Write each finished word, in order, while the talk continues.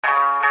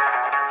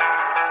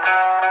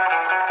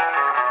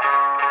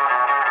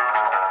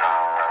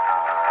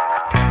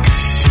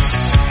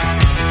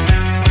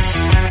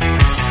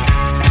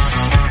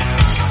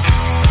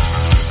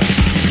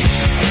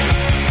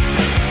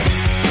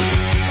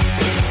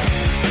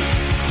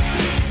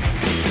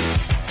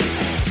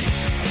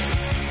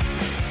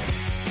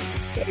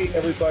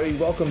everybody.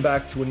 Welcome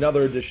back to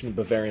another edition of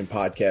Bavarian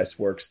Podcast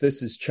Works.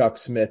 This is Chuck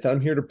Smith.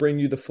 I'm here to bring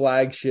you the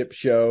flagship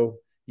show.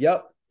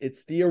 Yep,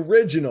 it's the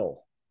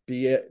original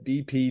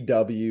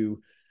BPW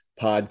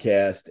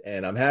podcast,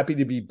 and I'm happy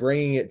to be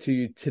bringing it to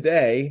you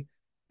today,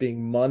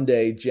 being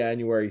Monday,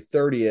 January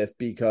 30th,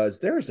 because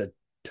there's a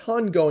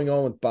ton going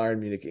on with Bayern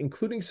Munich,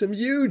 including some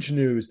huge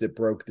news that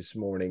broke this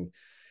morning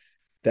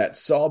that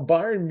saw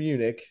Bayern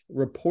Munich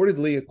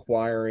reportedly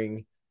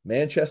acquiring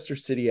Manchester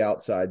City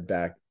outside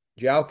back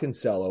João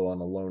Cancelo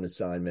on a loan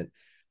assignment.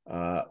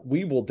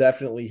 We will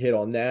definitely hit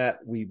on that.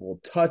 We will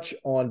touch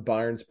on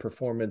Bayern's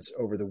performance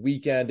over the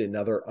weekend,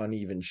 another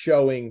uneven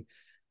showing.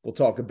 We'll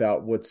talk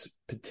about what's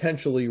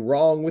potentially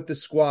wrong with the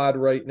squad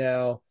right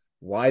now,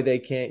 why they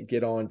can't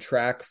get on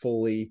track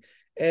fully,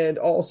 and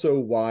also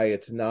why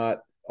it's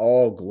not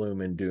all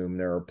gloom and doom.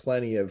 There are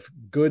plenty of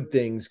good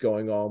things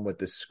going on with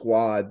the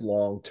squad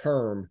long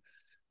term,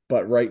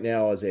 but right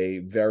now is a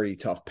very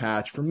tough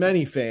patch for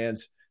many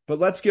fans. But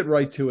let's get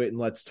right to it, and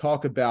let's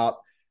talk about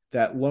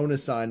that loan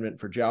assignment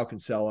for João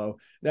Cancelo.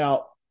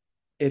 Now,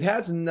 it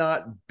has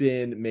not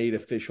been made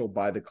official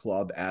by the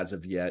club as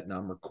of yet, and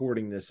I'm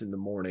recording this in the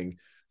morning.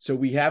 So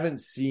we haven't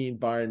seen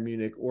Bayern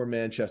Munich or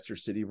Manchester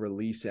City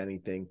release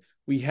anything.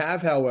 We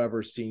have,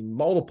 however, seen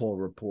multiple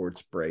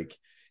reports break,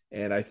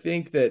 and I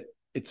think that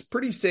it's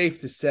pretty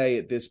safe to say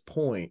at this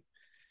point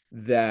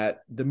that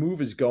the move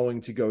is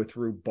going to go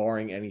through,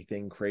 barring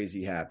anything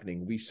crazy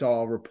happening. We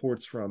saw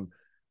reports from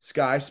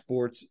Sky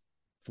Sports'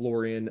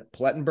 Florian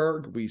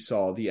Plettenberg. We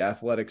saw The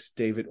Athletic's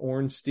David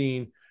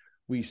Ornstein.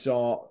 We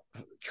saw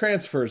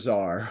transfer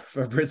czar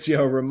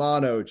Fabrizio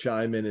Romano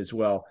chime in as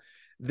well.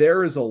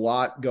 There is a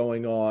lot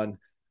going on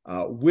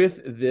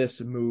with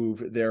this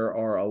move. There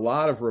are a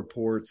lot of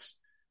reports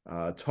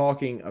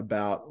talking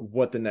about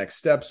what the next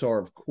steps are.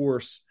 Of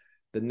course,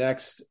 the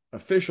next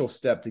official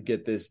step to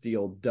get this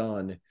deal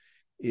done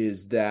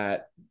is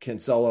that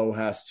Cancelo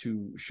has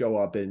to show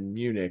up in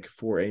Munich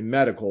for a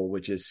medical,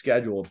 which is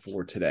scheduled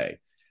for today.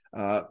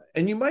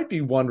 And you might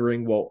be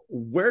wondering, well,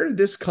 where did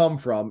this come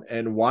from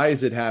and why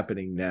is it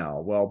happening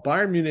now? Well,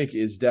 Bayern Munich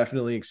is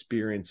definitely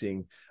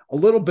experiencing a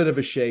little bit of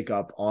a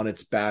shakeup on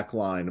its back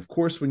line. Of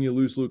course, when you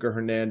lose Lucas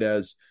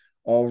Hernandez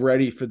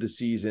already for the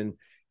season,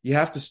 you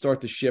have to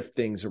start to shift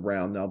things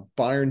around. Now,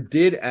 Bayern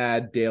did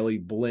add Daley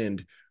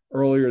Blind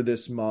earlier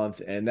this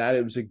month, and that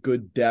it was a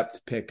good depth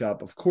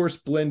pickup. Of course,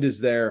 Blind is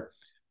there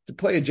to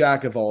play a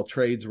jack of all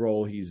trades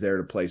role. He's there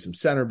to play some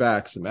center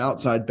back, some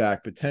outside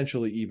back,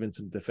 potentially even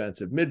some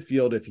defensive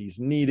midfield if he's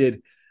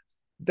needed.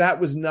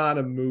 That was not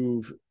a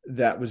move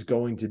that was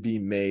going to be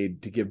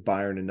made to give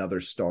Bayern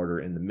another starter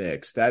in the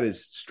mix. That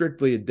is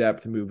strictly a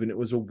depth move, and it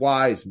was a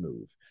wise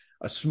move,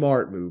 a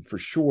smart move for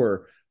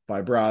sure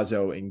by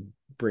Brazzo in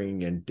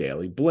bringing in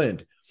Daley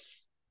Blind.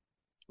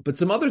 But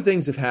some other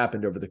things have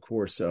happened over the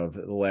course of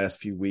the last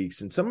few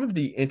weeks, and some of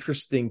the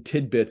interesting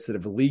tidbits that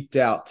have leaked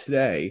out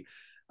today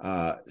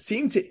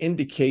seem to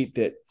indicate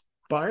that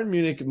Bayern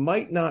Munich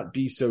might not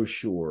be so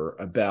sure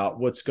about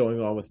what's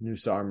going on with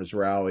Noussair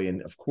Mazraoui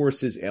and, of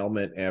course, his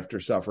ailment after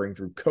suffering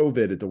through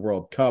COVID at the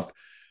World Cup.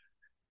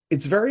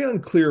 It's very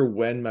unclear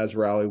when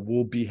Mazraoui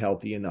will be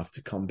healthy enough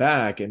to come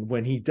back, and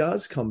when he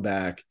does come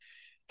back,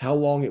 how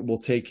long it will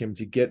take him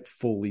to get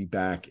fully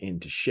back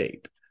into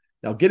shape.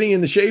 Now, getting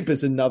into shape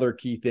is another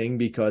key thing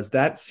because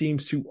that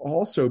seems to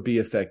also be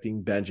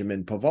affecting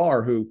Benjamin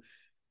Pavard, who,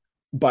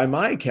 by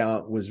my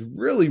account, was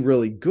really,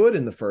 really good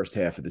in the first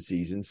half of the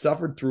season,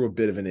 suffered through a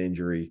bit of an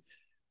injury,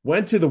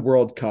 went to the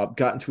World Cup,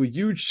 got into a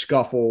huge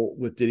scuffle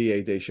with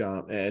Didier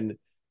Deschamps, and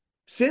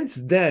since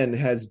then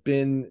has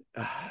been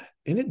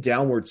in a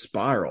downward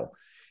spiral.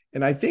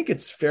 And I think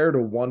it's fair to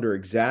wonder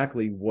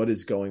exactly what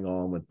is going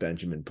on with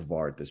Benjamin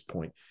Pavard at this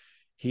point.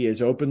 He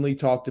has openly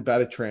talked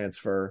about a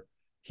transfer.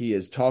 He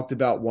has talked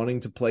about wanting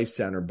to play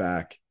center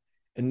back.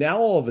 And now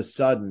all of a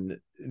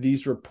sudden,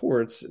 these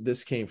reports,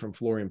 this came from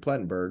Florian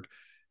Plettenberg,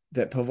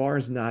 that Pavard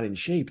is not in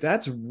shape.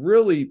 That's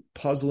really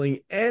puzzling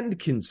and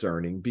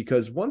concerning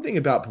because one thing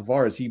about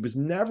Pavard is he was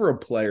never a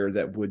player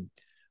that would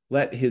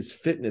let his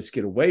fitness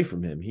get away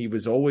from him. He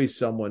was always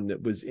someone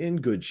that was in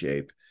good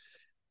shape,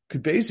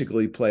 could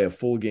basically play a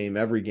full game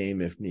every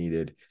game if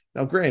needed.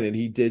 Now, granted,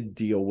 he did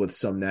deal with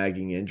some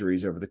nagging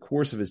injuries over the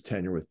course of his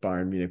tenure with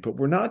Bayern Munich, but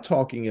we're not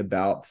talking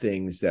about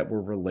things that were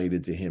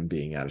related to him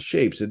being out of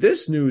shape. So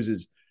this news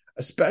is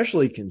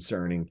especially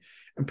concerning,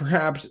 and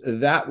perhaps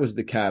that was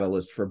the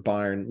catalyst for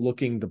Bayern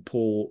looking to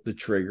pull the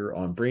trigger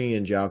on bringing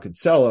in João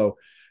Cancelo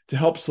to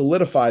help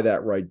solidify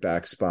that right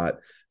back spot.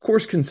 Of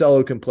course,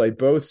 Cancelo can play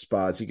both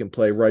spots. He can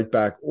play right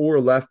back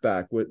or left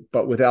back,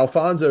 but with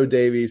Alphonso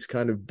Davies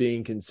kind of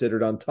being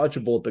considered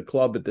untouchable at the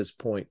club at this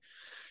point,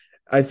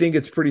 I think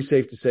it's pretty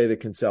safe to say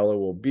that Cancelo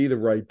will be the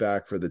right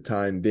back for the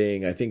time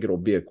being. I think it'll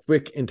be a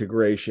quick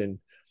integration.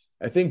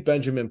 I think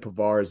Benjamin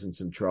Pavard is in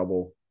some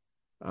trouble.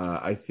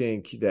 I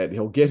think that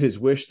he'll get his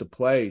wish to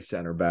play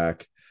center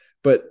back.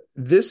 But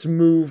this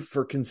move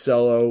for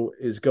Cancelo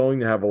is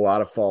going to have a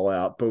lot of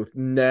fallout, both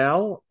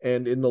now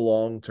and in the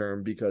long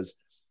term, because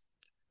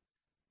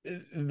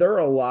there are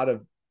a lot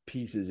of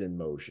pieces in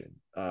motion.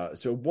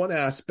 So one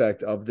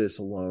aspect of this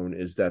alone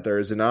is that there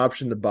is an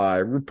option to buy,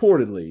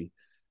 reportedly,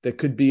 that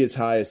could be as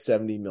high as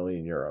 70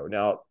 million euro.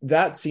 Now,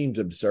 that seems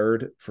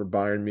absurd for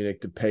Bayern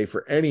Munich to pay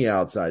for any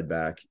outside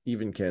back,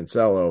 even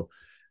Cancelo,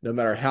 no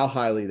matter how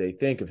highly they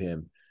think of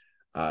him.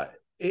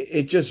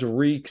 It just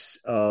reeks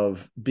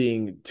of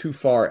being too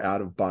far out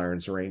of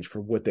Bayern's range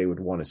for what they would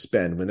want to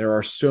spend when there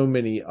are so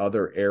many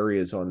other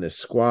areas on this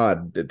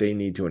squad that they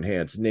need to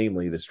enhance,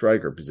 namely the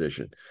striker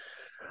position.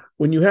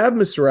 When you have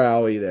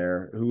Mazraoui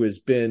there, who has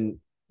been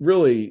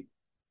really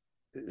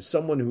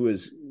someone who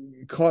has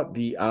caught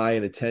the eye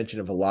and attention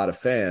of a lot of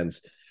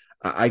fans,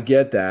 I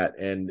get that,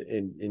 and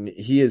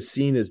he is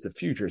seen as the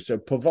future. So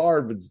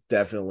Pavard was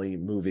definitely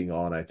moving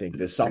on, I think,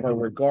 this summer,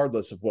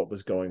 regardless of what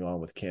was going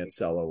on with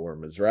Cancelo or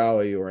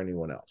Mazraoui or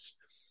anyone else.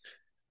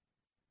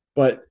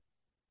 But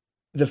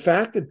the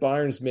fact that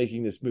Bayern's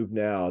making this move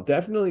now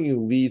definitely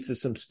leads to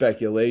some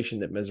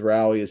speculation that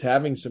Mazraoui is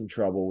having some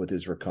trouble with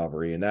his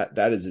recovery, and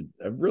that is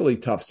a really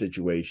tough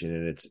situation,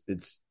 and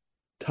it's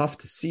tough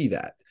to see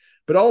that.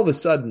 But all of a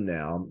sudden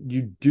now,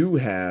 you do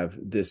have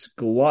this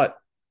glut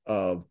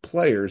of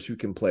players who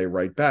can play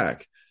right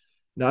back.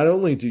 Not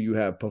only do you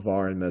have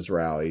Pavard and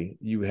Mazraoui,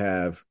 you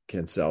have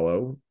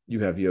Cancelo, you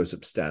have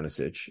Josip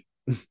Stanisic,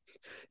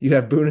 you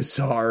have Bouna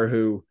Sarr,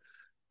 who,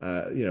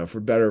 for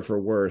better or for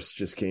worse,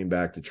 just came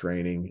back to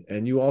training.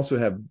 And you also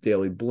have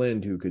Daley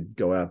Blind, who could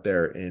go out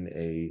there in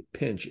a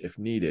pinch if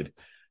needed.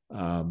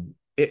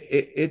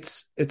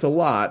 It's a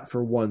lot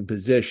for one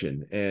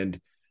position. And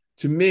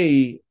to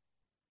me,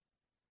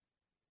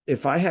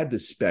 if I had to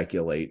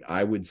speculate,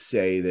 I would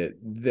say that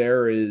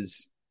there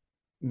is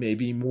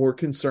maybe more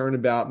concern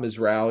about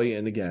Mazraoui.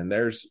 And again,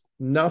 there's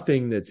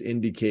nothing that's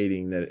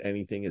indicating that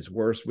anything is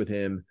worse with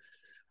him.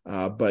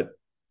 But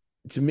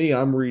to me,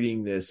 I'm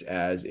reading this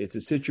as it's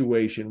a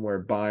situation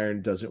where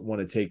Bayern doesn't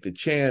want to take the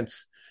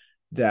chance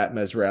that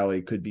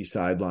Mazraoui could be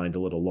sidelined a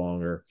little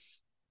longer.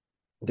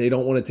 They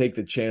don't want to take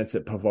the chance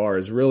that Pavard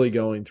is really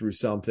going through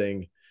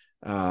something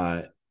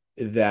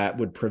that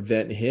would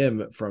prevent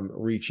him from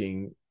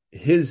reaching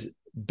his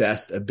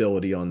best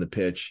ability on the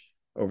pitch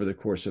over the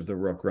course of the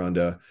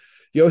Rückrunde.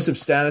 Josip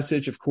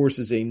Stanisic, of course,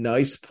 is a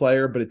nice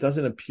player, but it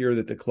doesn't appear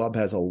that the club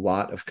has a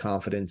lot of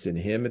confidence in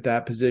him at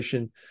that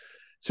position.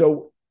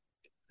 So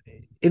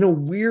in a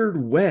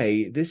weird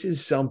way, this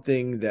is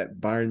something that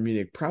Bayern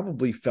Munich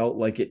probably felt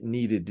like it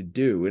needed to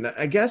do. And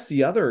I guess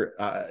the other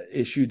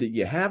issue that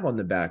you have on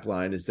the back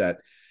line is that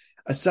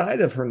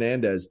aside of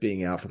Hernandez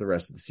being out for the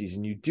rest of the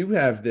season, you do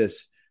have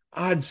this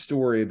odd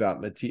story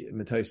about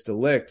Matthijs de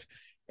Ligt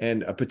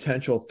and a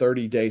potential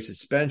 30-day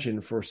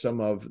suspension for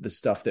some of the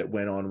stuff that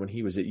went on when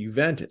he was at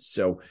Juventus.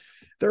 So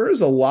there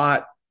is a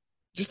lot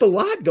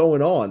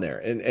going on there.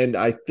 And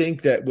I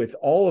think that with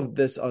all of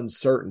this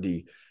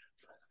uncertainty,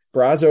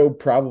 Brazzo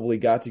probably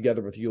got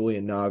together with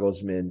Julian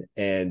Nagelsmann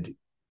and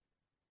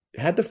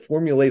had to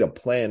formulate a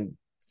plan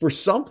for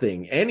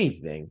something,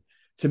 anything,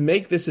 to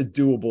make this a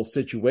doable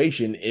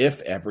situation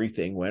if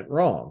everything went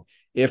wrong,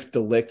 if de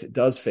Ligt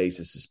does face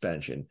a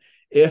suspension,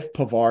 if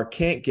Pavard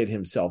can't get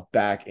himself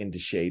back into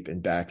shape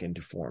and back into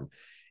form,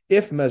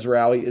 if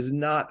Mazraoui is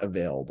not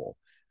available.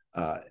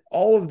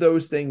 All of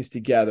those things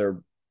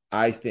together,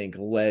 I think,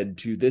 led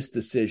to this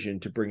decision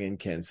to bring in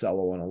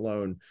Cancelo on a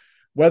loan.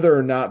 Whether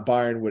or not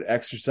Bayern would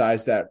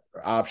exercise that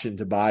option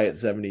to buy at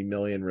 70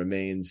 million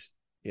remains,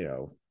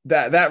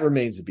 that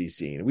remains to be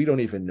seen. We don't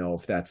even know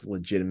if that's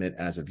legitimate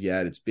as of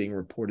yet. It's being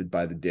reported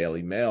by the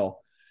Daily Mail.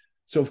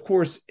 So, of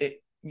course,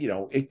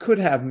 it could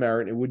have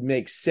merit. It would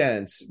make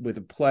sense with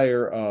a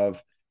player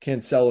of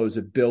Cancelo's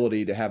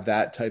ability to have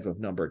that type of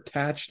number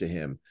attached to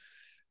him.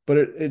 But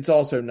it's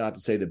also not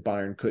to say that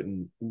Bayern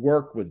couldn't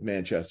work with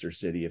Manchester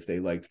City if they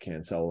liked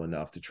Cancelo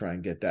enough to try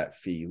and get that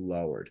fee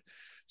lowered.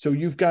 So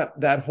you've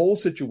got that whole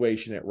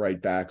situation at right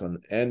back on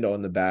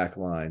the back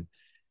line.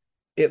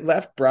 It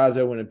left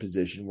Brazzo in a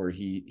position where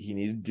he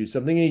needed to do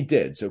something, and he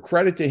did. So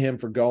credit to him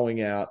for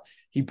going out.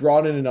 He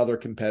brought in another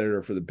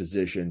competitor for the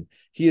position.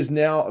 He has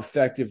now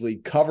effectively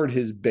covered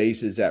his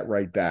bases at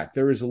right back.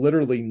 There is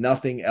literally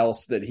nothing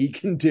else that he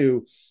can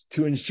do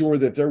to ensure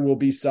that there will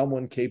be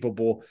someone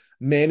capable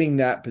manning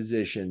that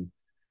position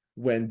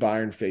when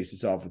Bayern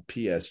faces off with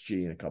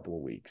PSG in a couple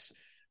of weeks.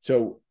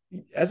 So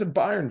as a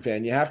Bayern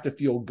fan, you have to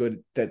feel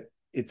good that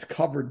it's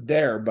covered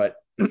there. But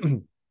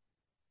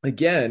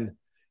again,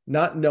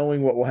 not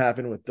knowing what will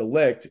happen with de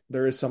Ligt,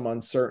 there is some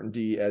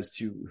uncertainty as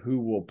to who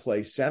will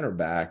play center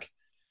back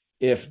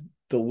if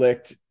de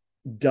Ligt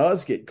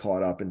does get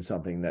caught up in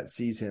something that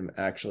sees him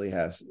actually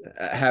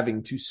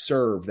having to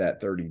serve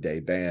that 30-day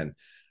ban.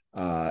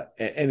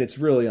 And it's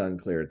really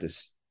unclear at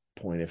this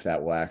point if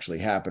that will actually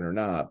happen or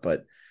not.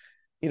 But,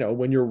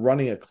 when you're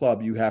running a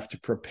club, you have to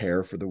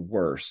prepare for the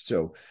worst.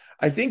 So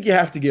I think you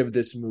have to give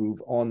this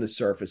move on the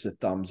surface a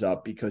thumbs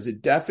up because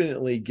it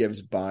definitely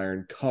gives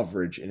Bayern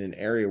coverage in an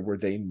area where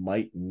they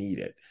might need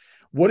it.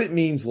 What it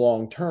means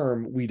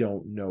long-term, we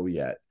don't know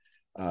yet.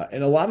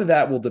 And a lot of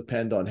that will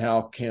depend on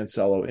how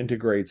Cancelo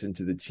integrates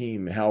into the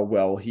team, how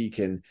well he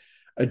can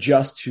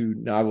adjust to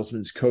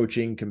Nagelsmann's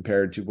coaching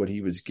compared to what he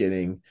was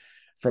getting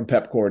from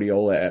Pep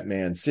Guardiola at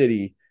Man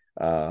City.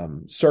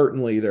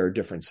 Certainly there are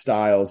different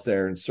styles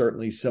there, and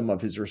certainly some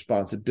of his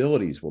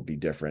responsibilities will be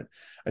different.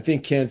 I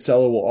think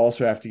Cancelo will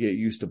also have to get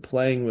used to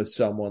playing with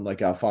someone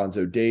like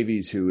Alphonso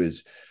Davies, who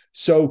is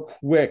so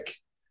quick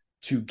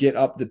to get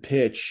up the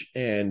pitch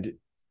and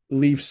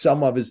leave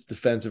some of his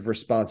defensive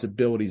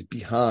responsibilities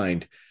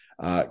behind.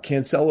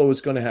 Cancelo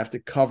is going to have to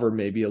cover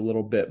maybe a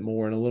little bit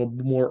more and a little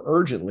more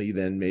urgently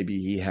than maybe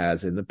he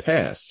has in the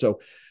past. So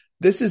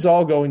this is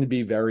all going to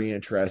be very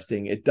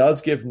interesting. It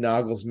does give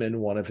Nagelsmann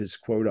one of his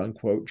quote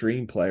unquote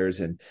dream players.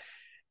 And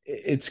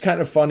it's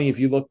kind of funny if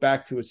you look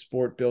back to a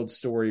Sport Build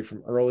story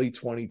from early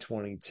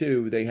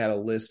 2022, they had a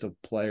list of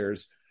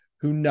players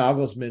who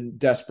Nagelsmann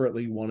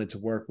desperately wanted to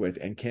work with,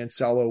 and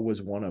Cancelo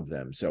was one of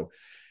them. So,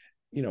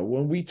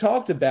 when we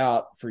talked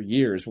about for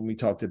years, when we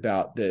talked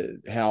about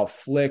how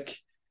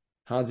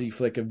Hansi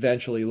Flick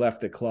eventually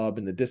left the club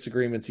and the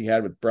disagreements he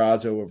had with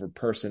Brazzo over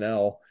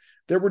personnel,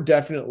 there were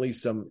definitely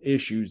some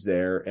issues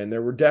there, and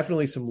there were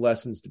definitely some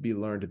lessons to be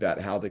learned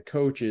about how the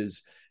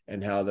coaches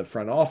and how the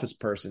front office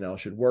personnel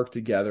should work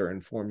together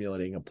in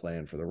formulating a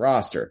plan for the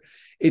roster.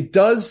 It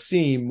does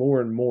seem more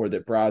and more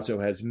that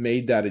Brazzo has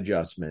made that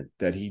adjustment,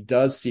 that he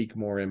does seek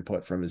more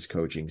input from his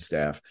coaching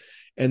staff,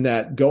 and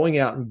that going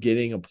out and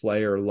getting a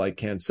player like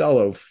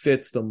Cancelo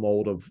fits the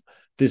mold of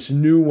this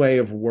new way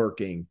of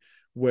working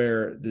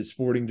where the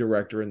sporting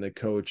director and the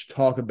coach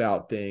talk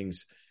about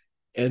things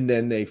and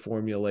then they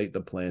formulate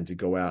the plan to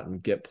go out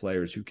and get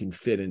players who can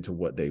fit into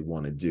what they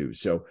want to do.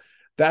 So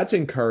that's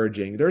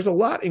encouraging. There's a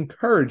lot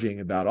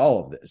encouraging about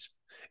all of this.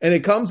 And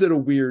it comes at a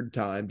weird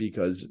time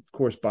because, of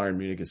course, Bayern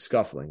Munich is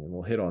scuffling, and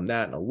we'll hit on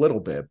that in a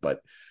little bit. But,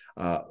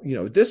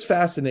 this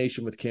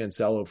fascination with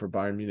Cancelo for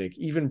Bayern Munich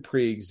even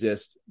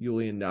pre-exists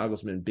Julian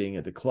Nagelsmann being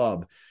at the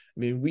club. I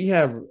mean, we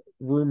have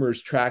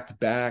rumors tracked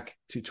back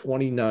to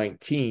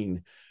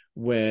 2019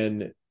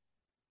 when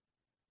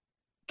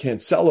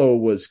Cancelo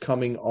was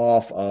coming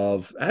off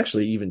of,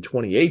 actually even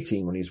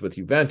 2018 when he's with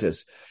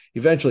Juventus,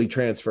 eventually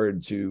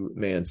transferred to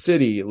Man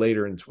City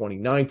later in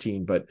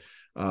 2019. But,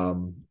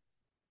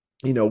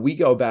 we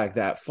go back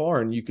that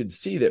far and you could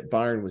see that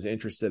Bayern was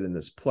interested in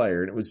this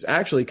player. And it was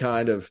actually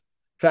kind of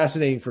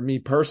fascinating for me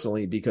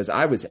personally because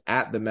I was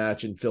at the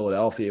match in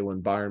Philadelphia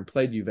when Bayern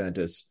played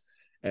Juventus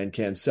and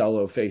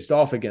Cancelo faced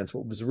off against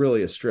what was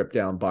really a stripped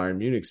down Bayern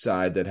Munich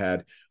side that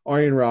had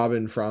Arjen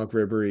Robben, Frank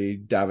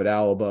Ribery, David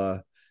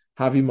Alaba,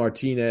 Javi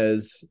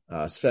Martinez,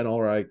 Sven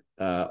Ulreich,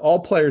 all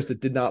players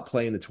that did not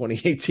play in the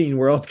 2018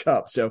 World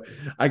Cup. So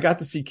I got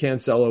to see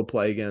Cancelo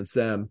play against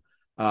them.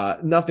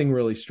 Nothing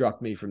really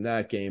struck me from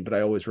that game, but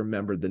I always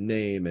remembered the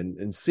name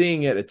and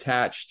seeing it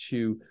attached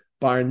to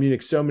Bayern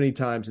Munich so many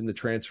times in the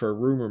transfer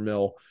rumor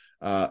mill.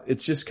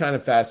 It's just kind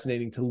of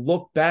fascinating to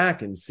look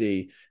back and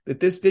see that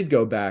this did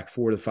go back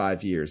 4 to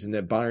 5 years and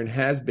that Bayern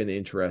has been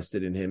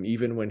interested in him,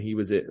 even when he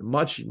was a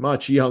much,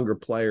 much younger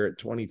player at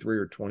 23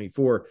 or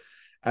 24,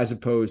 as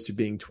opposed to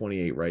being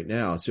 28 right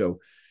now. So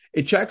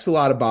it checks a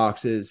lot of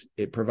boxes.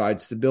 It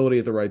provides stability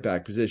at the right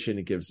back position.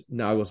 It gives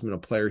Nagelsmann a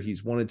player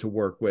he's wanted to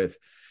work with.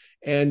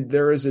 And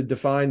there is a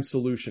defined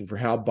solution for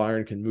how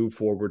Bayern can move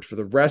forward for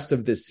the rest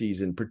of this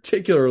season,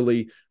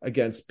 particularly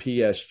against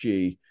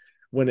PSG,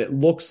 when it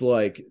looks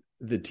like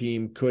the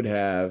team could not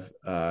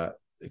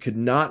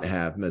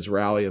have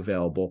Mazraoui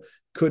available,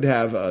 could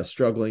have a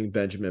struggling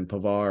Benjamin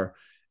Pavard,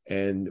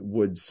 and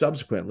would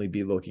subsequently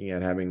be looking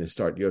at having to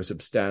start Josip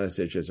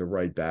Stanisic as a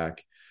right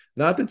back.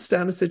 Not that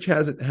Stanisic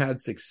hasn't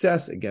had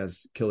success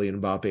against Kylian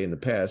Mbappe in the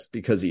past,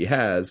 because he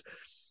has,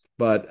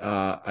 but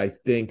I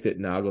think that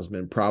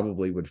Nagelsmann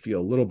probably would feel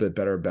a little bit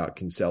better about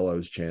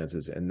Cancelo's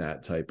chances in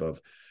that type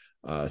of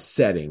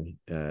setting,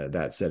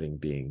 that setting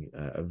being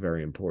a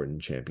very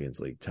important Champions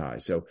League tie.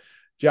 So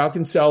João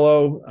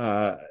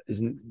Cancelo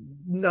is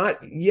not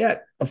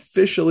yet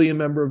officially a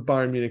member of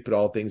Bayern Munich, but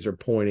all things are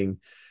pointing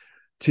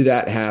to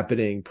that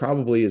happening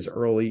probably as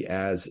early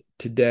as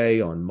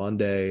today on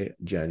Monday,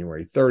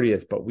 January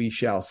 30th. But we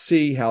shall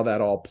see how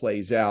that all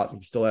plays out.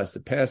 He still has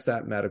to pass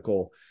that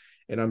medical,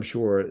 and I'm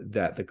sure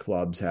that the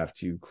clubs have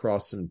to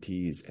cross some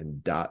T's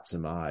and dot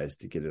some I's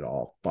to get it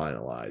all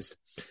finalized.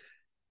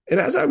 And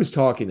as I was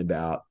talking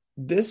about,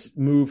 this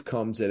move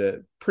comes at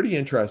a pretty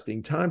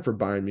interesting time for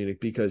Bayern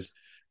Munich because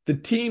the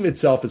team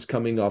itself is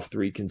coming off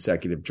 3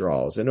 consecutive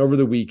draws. And over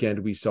the weekend,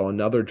 we saw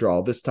another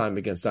draw, this time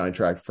against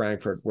Eintracht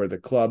Frankfurt, where the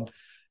club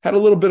had a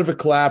little bit of a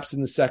collapse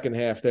in the second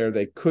half there.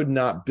 They could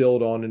not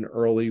build on an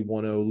early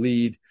 1-0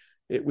 lead.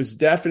 It was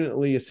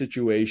definitely a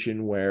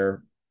situation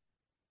where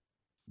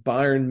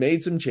Bayern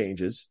made some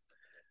changes.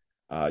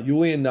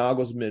 Julian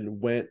Nagelsmann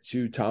went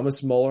to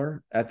Thomas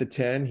Muller at the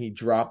 10. He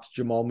dropped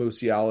Jamal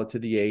Musiala to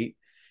the 8.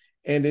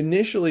 And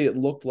initially, it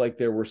looked like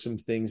there were some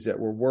things that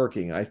were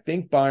working. I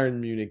think Bayern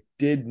Munich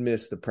did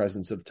miss the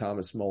presence of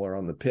Thomas Muller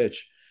on the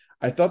pitch.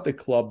 I thought the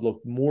club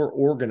looked more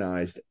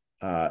organized.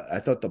 I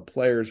thought the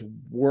players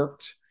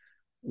worked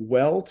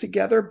well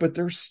together, but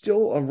there's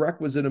still a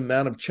requisite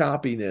amount of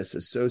choppiness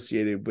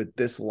associated with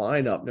this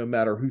lineup, no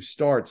matter who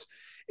starts.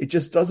 It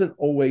just doesn't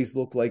always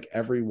look like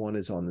everyone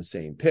is on the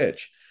same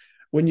pitch.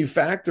 when you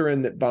factor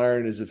in that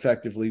Bayern is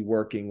effectively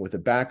working with a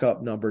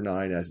backup number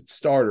 9 as its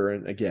starter,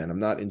 and again, I'm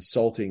not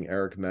insulting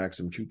Eric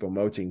Maxim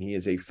Choupo-Moting. He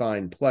is a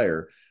fine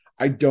player.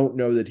 I don't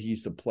know that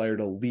he's the player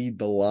to lead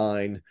the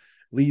line,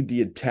 lead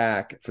the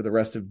attack for the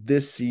rest of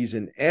this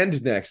season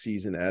and next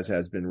season, as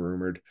has been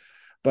rumored.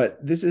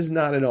 But this is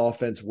not an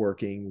offense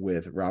working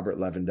with Robert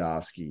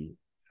Lewandowski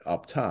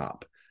up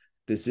top.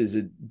 This is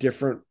a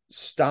different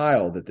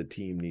style that the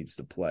team needs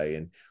to play.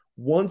 And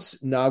once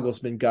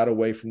Nagelsmann got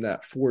away from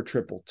that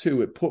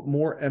 4-2-2, it put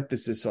more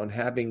emphasis on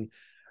having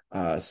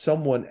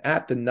someone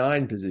at the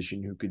 9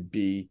 position who could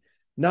be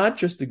not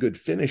just a good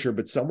finisher,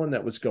 but someone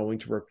that was going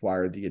to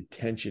require the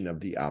attention of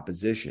the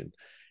opposition.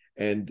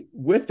 And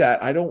with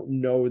that, I don't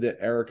know that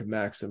Eric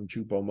Maxim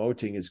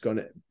Choupo-Moting is going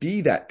to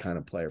be that kind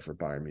of player for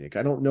Bayern Munich.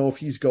 I don't know if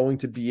he's going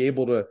to be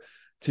able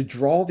to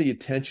draw the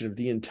attention of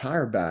the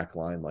entire back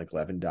line like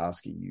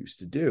Lewandowski used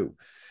to do.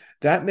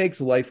 That makes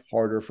life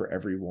harder for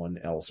everyone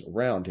else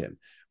around him.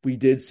 We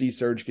did see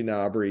Serge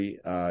Gnabry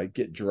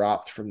get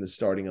dropped from the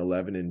starting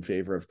 11 in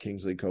favor of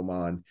Kingsley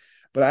Coman,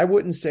 but I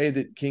wouldn't say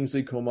that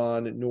Kingsley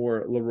Coman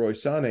nor Leroy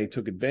Sané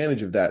took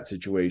advantage of that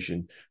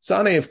situation.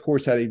 Sané, of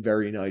course, had a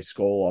very nice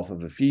goal off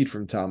of a feed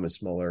from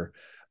Thomas Muller,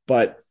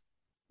 but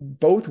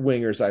both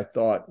wingers, I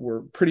thought,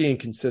 were pretty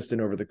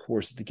inconsistent over the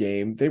course of the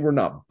game. They were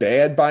not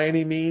bad by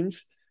any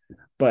means,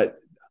 but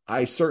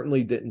I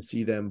certainly didn't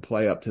see them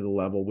play up to the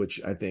level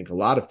which I think a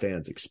lot of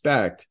fans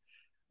expect,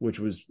 which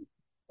was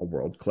a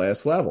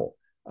world-class level.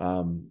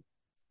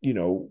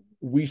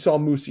 We saw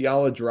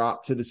Musiala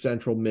drop to the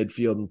central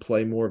midfield and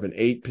play more of an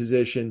 8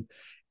 position.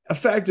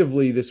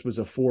 Effectively, this was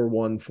a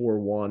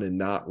 4-1-4-1 and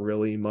not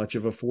really much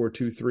of a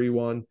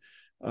 4-2-3-1.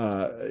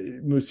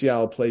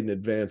 Musiala played in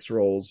advanced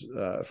roles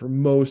for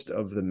most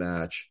of the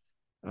match.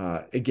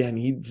 Again,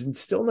 he's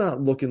still not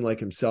looking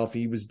like himself.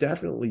 He was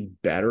definitely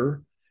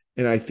better.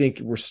 And I think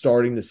we're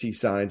starting to see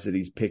signs that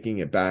he's picking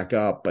it back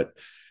up. But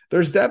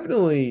there's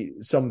definitely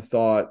some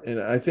thought, and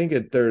I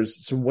think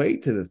there's some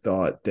weight to the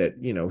thought that,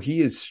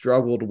 he has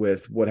struggled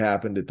with what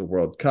happened at the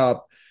World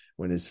Cup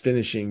when his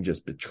finishing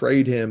just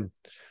betrayed him.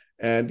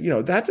 And,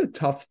 that's a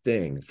tough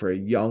thing for a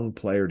young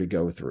player to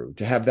go through,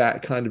 to have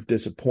that kind of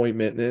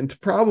disappointment and to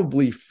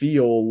probably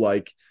feel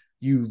like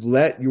you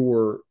let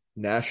your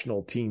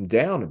national team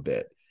down a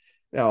bit.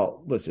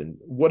 Now, listen,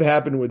 what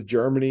happened with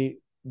Germany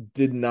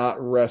did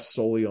not rest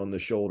solely on the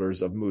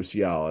shoulders of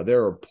Musiala.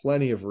 There are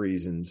plenty of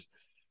reasons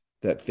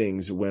that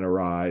things went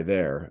awry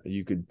there.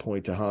 You could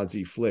point to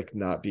Hansi Flick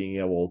not being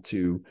able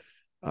to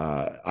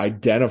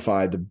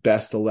identify the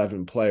best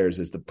 11 players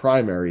as the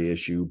primary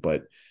issue,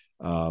 but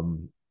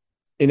in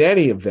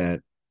any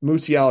event,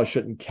 Musiala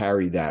shouldn't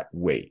carry that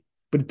weight.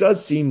 But it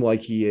does seem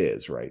like he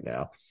is right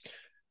now.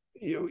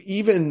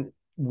 Even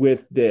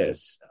with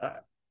this,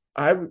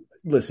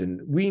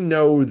 listen, we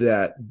know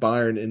that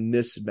Bayern in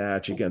this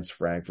match against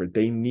Frankfurt,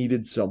 they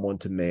needed someone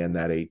to man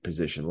that 8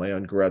 position.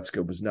 Leon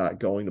Goretzka was not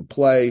going to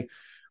play.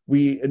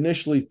 We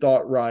initially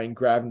thought Ryan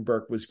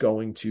Gravenberch was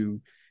going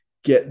to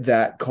get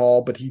that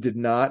call, but he did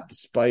not,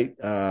 despite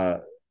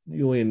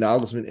Julian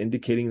Nagelsmann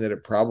indicating that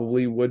it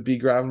probably would be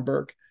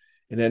Gravenberch,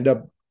 and end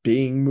up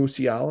being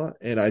Musiala.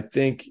 And I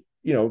think,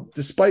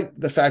 despite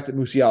the fact that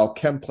Musiala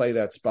can play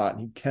that spot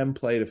and he can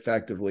play it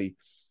effectively,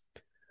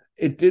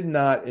 it did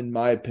not, in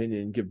my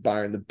opinion, give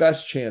Bayern the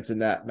best chance in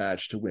that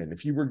match to win.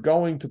 If you were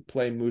going to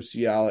play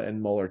Musiala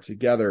and Muller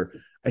together,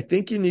 I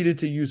think you needed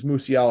to use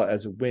Musiala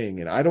as a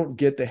wing. And I don't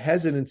get the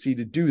hesitancy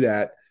to do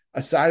that,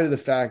 aside of the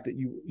fact that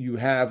you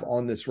have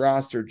on this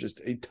roster just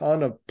a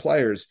ton of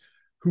players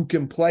who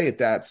can play at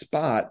that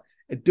spot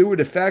and do it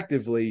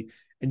effectively,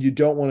 and you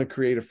don't want to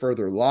create a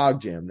further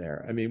logjam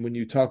there. I mean, when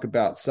you talk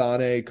about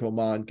Sané,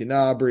 Coman,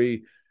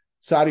 Gnabry,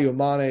 Sadio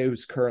Mane,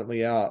 who's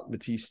currently out,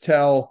 Matisse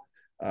Tell,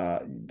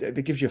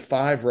 that gives you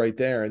 5 right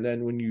there. And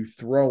then when you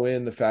throw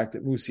in the fact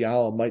that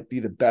Musiala might be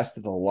the best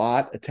of the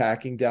lot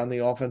attacking down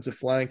the offensive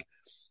flank,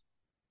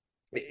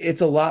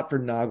 it's a lot for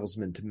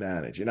Nagelsmann to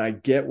manage. And I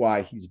get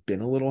why he's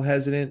been a little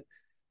hesitant,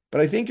 but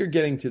I think you're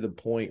getting to the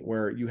point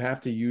where you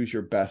have to use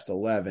your best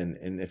 11.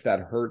 And if that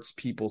hurts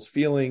people's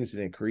feelings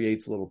and it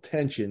creates a little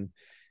tension,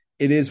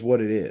 it is what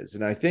it is.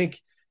 And I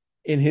think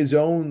in his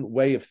own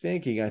way of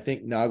thinking, I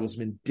think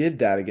Nagelsmann did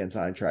that against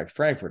Eintracht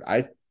Frankfurt.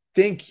 I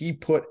think he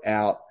put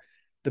out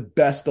the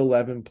best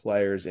 11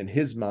 players in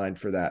his mind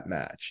for that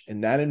match.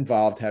 And that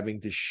involved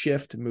having to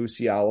shift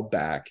Musiala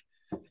back.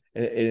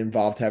 It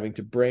involved having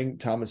to bring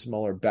Thomas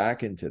Muller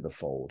back into the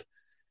fold.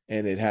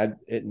 And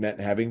it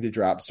meant having to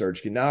drop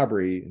Serge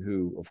Gnabry,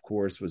 who, of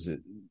course,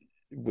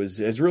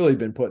 has really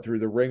been put through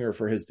the ringer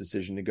for his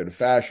decision to go to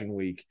Fashion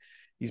Week.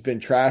 He's been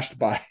trashed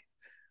by,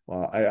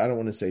 well, I don't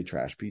want to say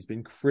trashed, but he's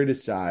been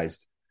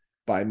criticized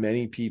by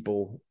many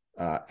people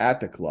at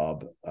the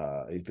club.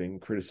 He's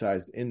been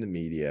criticized in the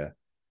media.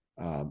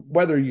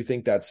 Whether you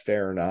think that's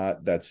fair or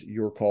not, that's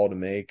your call to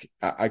make.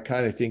 I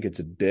kind of think it's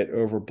a bit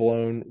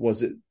overblown.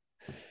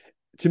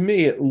 To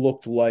me, it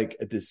looked like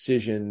a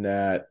decision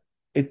that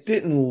it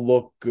didn't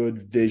look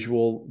good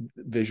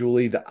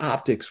visually. The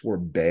optics were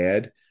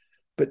bad,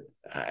 but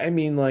I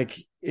mean, like,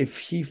 if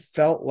he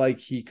felt like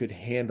he could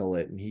handle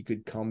it and he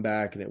could come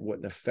back and it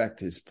wouldn't affect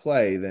his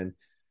play, then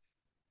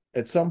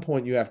at some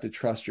point you have to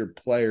trust your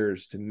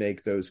players to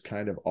make those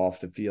kind of off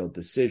the field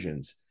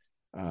decisions.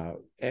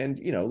 And,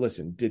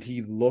 listen, did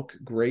he look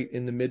great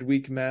in the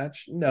midweek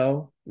match?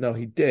 No,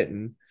 he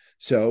didn't.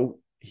 So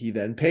he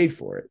then paid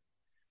for it.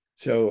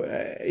 So,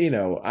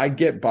 I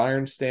get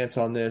Bayern's stance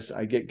on this.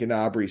 I get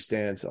Gnabry's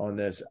stance on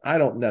this. I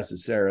don't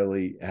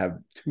necessarily have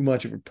too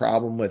much of a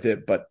problem with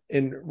it, but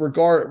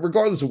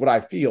regardless of what I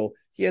feel,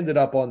 he ended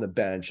up on the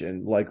bench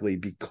and likely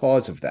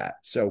because of that.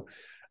 So,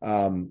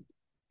 what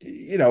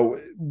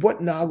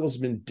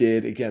Nagelsmann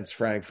did against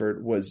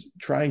Frankfurt was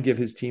try and give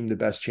his team the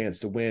best chance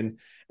to win.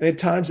 And at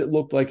times it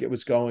looked like it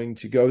was going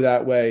to go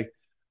that way.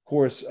 Of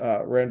course,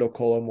 Randall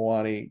Kolo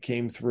Muani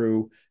came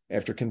through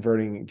after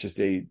converting just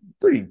a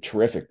pretty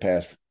terrific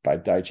pass by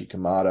Daichi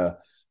Kamada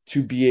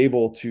to be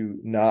able to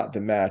knot the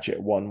match at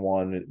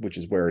 1-1, which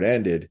is where it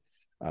ended.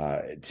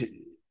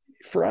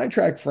 For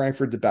Eintracht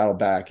Frankfurt to battle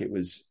back,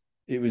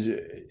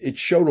 it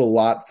showed a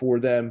lot for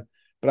them,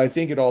 but I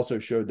think it also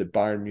showed that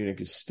Bayern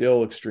Munich is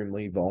still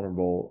extremely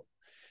vulnerable.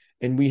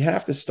 And we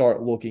have to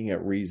start looking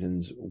at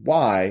reasons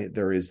why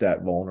there is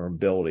that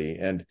vulnerability.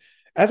 And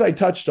as I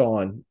touched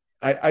on,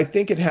 I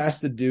think it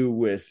has to do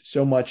with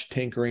so much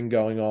tinkering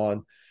going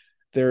on.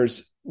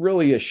 There's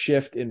really a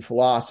shift in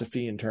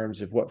philosophy in terms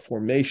of what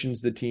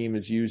formations the team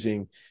is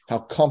using, how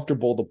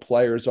comfortable the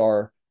players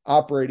are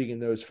operating in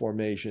those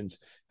formations,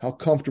 how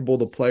comfortable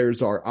the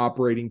players are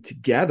operating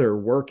together,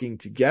 working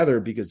together,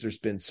 because there's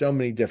been so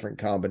many different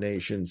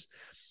combinations.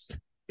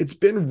 It's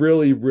been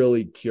really,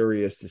 really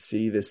curious to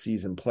see this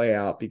season play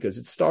out because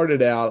it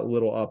started out a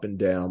little up and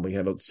down. We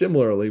had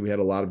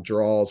a lot of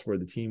draws where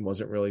the team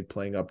wasn't really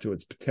playing up to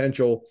its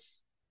potential.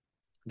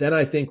 Then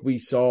I think we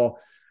saw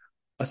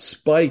a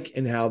spike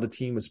in how the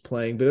team was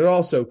playing, but it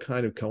also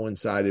kind of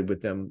coincided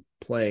with them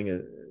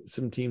playing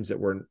some teams that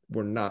were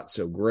not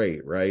so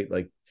great, right?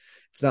 Like,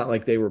 it's not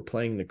like they were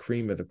playing the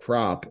cream of the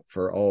crop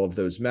for all of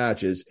those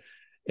matches.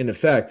 In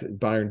effect,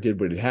 Bayern did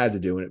what it had to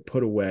do, and it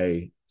put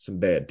away some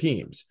bad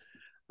teams.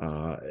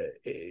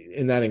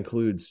 And that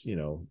includes,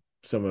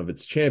 some of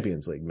its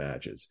Champions League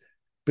matches.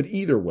 But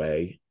either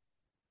way,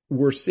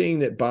 we're seeing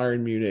that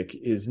Bayern Munich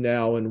is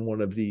now in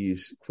one of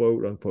these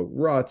quote unquote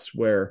ruts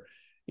where,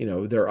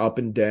 they're up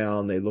and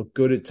down. They look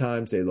good at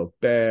times. They look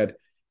bad.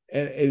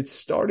 And it's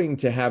starting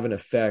to have an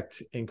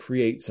effect and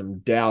create some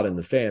doubt in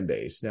the fan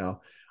base.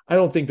 Now, I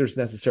don't think there's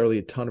necessarily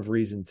a ton of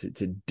reason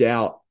to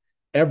doubt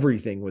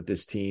everything with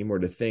this team or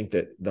to think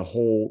that the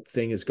whole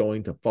thing is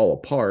going to fall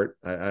apart.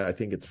 I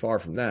think it's far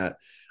from that.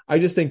 I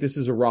just think this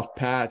is a rough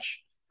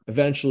patch.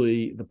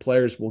 Eventually, the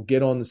players will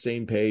get on the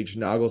same page.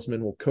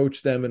 Nagelsmann will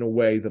coach them in a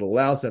way that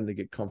allows them to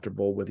get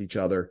comfortable with each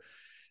other,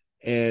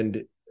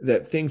 and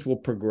that things will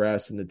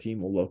progress and the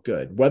team will look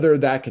good. Whether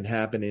that can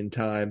happen in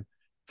time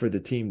for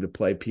the team to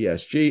play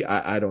PSG,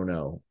 I don't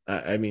know.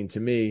 I mean, to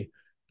me,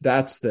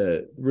 that's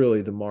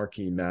really the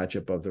marquee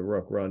matchup of the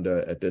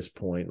Rückrunde at this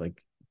point.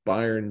 Like,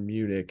 Bayern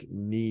Munich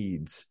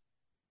needs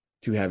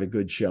to have a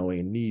good showing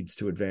and needs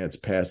to advance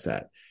past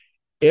that.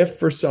 If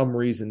for some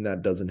reason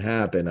that doesn't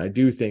happen, I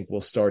do think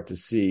we'll start to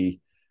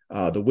see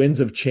the winds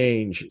of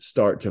change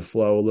start to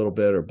flow a little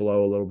bit or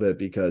blow a little bit,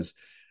 because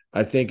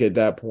I think at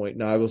that point,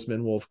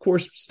 Nagelsmann will, of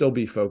course, still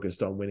be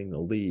focused on winning the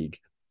league,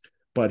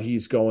 but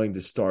he's going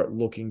to start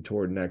looking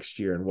toward next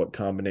year and what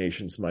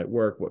combinations might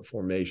work, what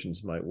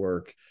formations might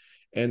work,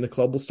 and the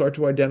club will start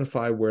to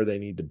identify where they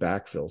need to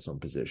backfill some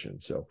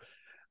positions. So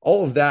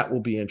all of that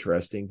will be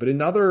interesting. But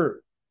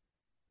another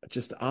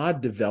just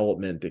odd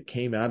development that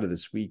came out of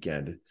this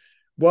weekend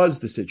was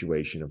the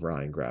situation of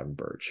Ryan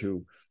Gravenberch,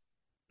 who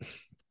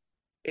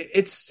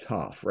it's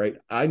tough, right?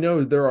 I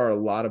know there are a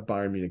lot of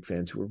Bayern Munich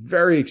fans who are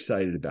very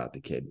excited about the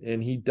kid,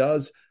 and he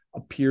does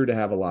appear to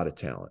have a lot of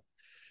talent.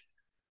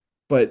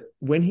 But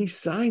when he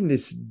signed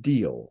this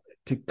deal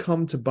to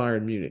come to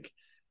Bayern Munich,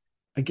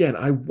 again,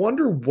 I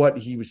wonder what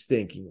he was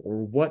thinking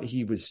or what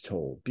he was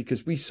told,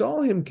 because we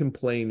saw him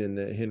complain in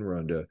the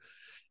Hinrunde,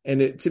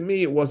 and to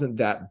me, it wasn't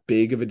that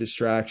big of a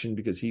distraction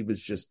because he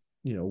was just,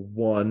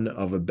 one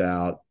of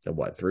about,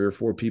 3 or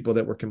 4 people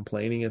that were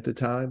complaining at the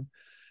time.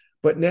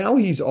 But now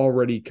he's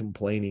already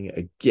complaining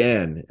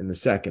again in the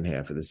second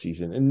half of the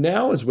season. And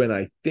now is when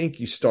I think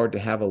you start to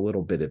have a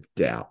little bit of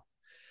doubt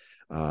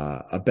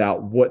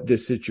about what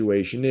this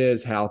situation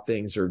is, how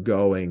things are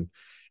going,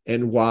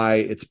 and why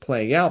it's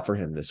playing out for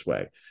him this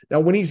way.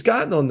 Now, when he's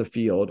gotten on the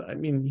field, I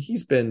mean,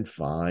 he's been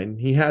fine.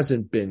 He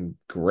hasn't been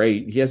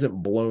great. He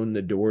hasn't blown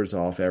the doors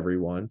off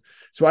everyone.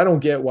 So I don't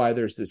get why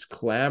there's this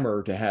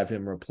clamor to have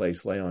him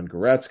replace Leon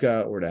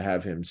Goretzka or to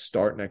have him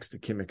start next to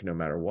Kimmich no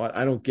matter what.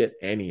 I don't get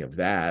any of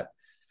that.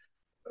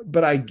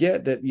 But I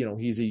get that,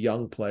 he's a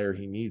young player.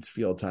 He needs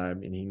field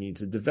time and he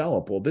needs to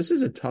develop. Well, this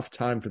is a tough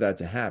time for that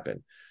to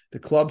happen. The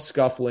club's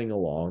scuffling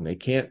along. They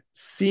can't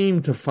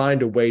seem to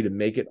find a way to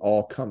make it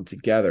all come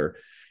together.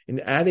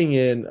 And adding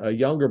in a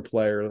younger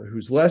player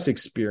who's less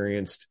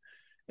experienced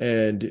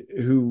and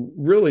who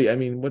really,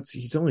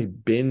 he's only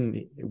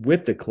been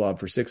with the club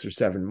for 6 or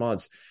 7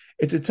 months.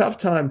 it's a tough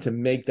time to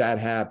make that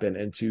happen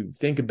and to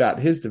think about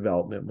his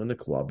development when the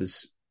club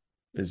is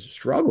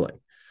struggling.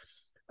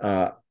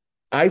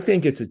 I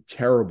think it's a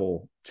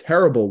terrible,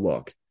 terrible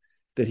look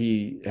that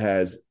he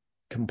has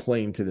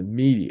complained to the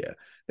media.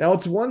 Now,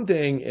 it's one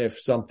thing if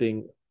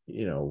something,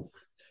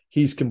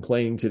 he's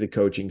complaining to the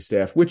coaching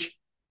staff, which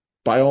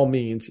by all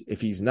means, if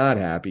he's not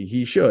happy,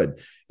 he should.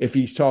 If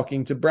he's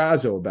talking to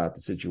Brazzo about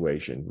the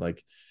situation,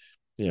 like,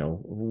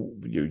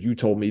 you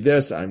told me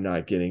this, I'm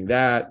not getting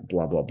that,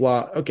 blah, blah,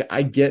 blah. Okay,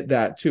 I get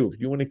that too. If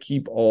you want to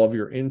keep all of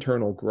your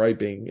internal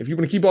griping, if you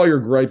want to keep all your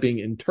griping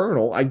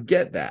internal, I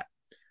get that.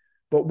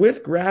 But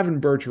with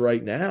Gravenberch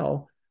right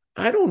now,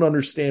 I don't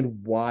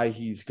understand why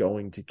he's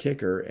going to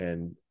Kicker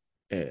and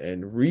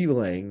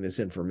relaying this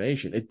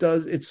information.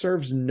 It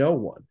serves no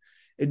one.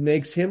 It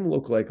makes him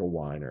look like a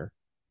whiner.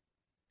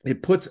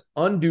 It puts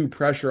undue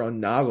pressure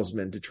on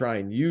Nagelsmann to try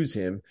and use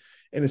him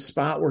in a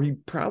spot where he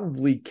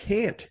probably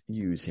can't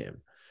use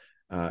him.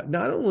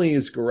 Not only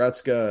is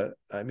Goretzka,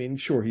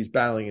 sure, he's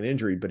battling an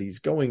injury, but he's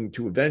going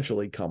to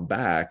eventually come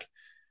back.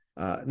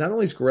 Not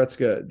only is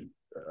Goretzka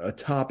a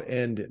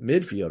top-end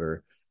midfielder,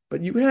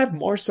 but you have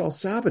Marcel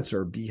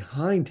Sabitzer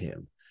behind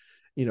him.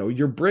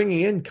 You're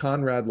bringing in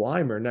Konrad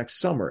Laimer next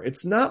summer.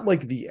 It's not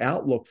like the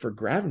outlook for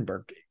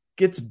Gravenberch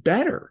gets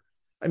better.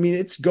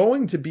 It's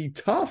going to be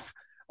tough,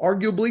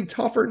 arguably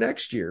tougher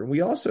next year.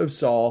 We also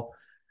saw,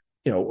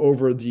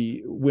 over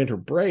the winter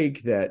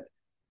break that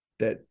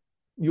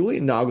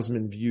Julian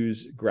Nagelsmann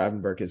views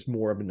Gravenberch as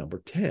more of a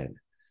number 10.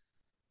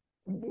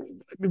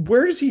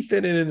 Where does he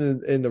fit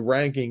in the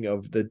ranking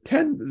of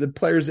the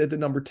players at the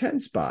number 10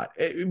 spot?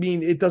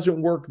 It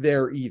doesn't work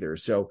there either.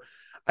 So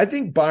I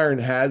think Bayern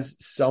has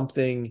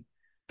something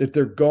that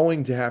they're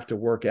going to have to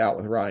work out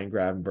with Ryan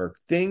Gravenberch.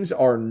 Things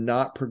are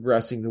not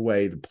progressing the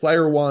way the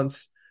player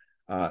wants.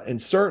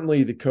 And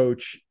certainly the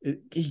coach,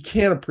 he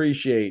can't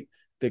appreciate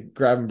that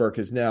Gravenberch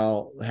has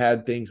now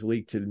had things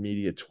leaked to the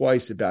media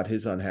twice about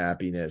his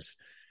unhappiness.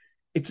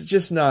 It's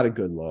just not a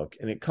good look,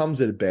 and it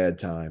comes at a bad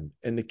time.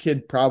 And the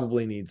kid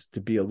probably needs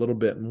to be a little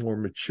bit more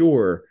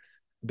mature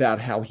about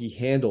how he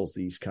handles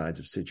these kinds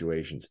of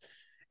situations.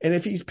 And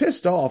if he's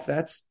pissed off,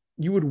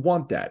 you would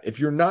want that. If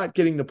you're not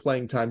getting the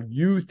playing time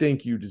you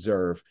think you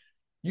deserve,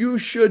 you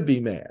should be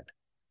mad.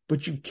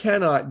 But you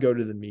cannot go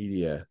to the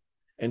media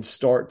and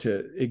start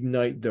to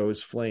ignite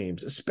those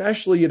flames,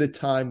 especially at a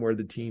time where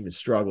the team is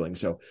struggling.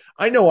 So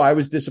I know I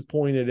was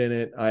disappointed in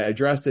it. I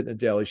addressed it in a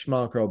Daily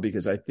Schmankerl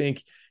because I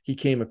think he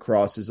came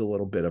across as a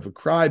little bit of a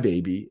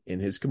crybaby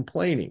in his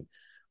complaining.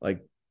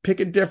 Like,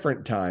 pick a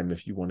different time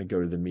if you want to go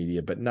to the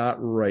media, but not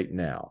right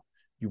now.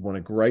 You want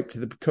to gripe to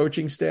the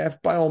coaching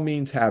staff? By all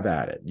means, have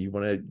at it. You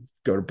want to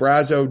go to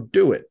Brazzo?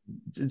 Do it.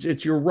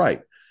 It's your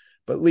right.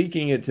 But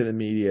leaking it to the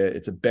media,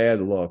 it's a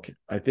bad look.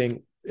 I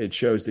think it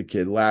shows the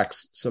kid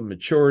lacks some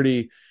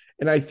maturity.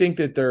 And I think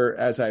that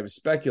as I've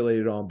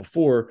speculated on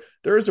before,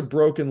 there is a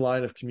broken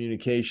line of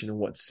communication in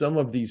what some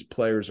of these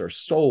players are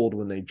sold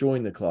when they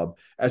join the club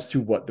as to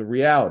what the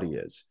reality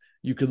is.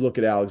 You could look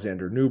at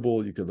Alexander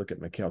Nubel. You could look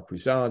at Mikel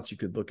Cuisance. You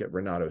could look at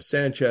Renato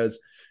Sanchez.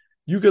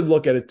 You could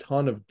look at a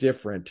ton of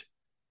different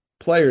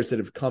players that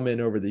have come in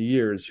over the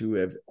years who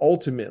have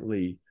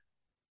ultimately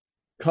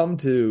come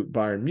to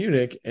Bayern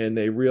Munich and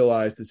they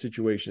realize the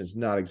situation is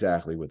not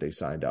exactly what they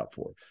signed up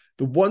for.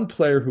 The one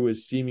player who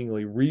has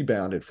seemingly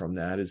rebounded from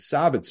that is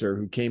Sabitzer,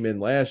 who came in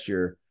last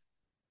year.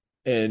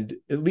 And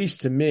at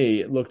least to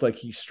me, it looked like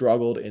he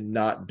struggled in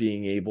not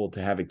being able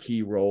to have a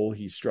key role.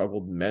 He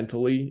struggled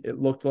mentally. It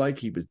looked like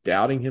he was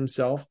doubting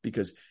himself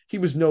because he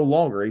was no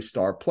longer a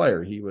star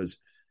player. He was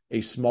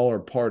a smaller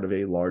part of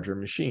a larger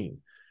machine.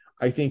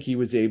 I think he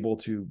was able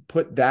to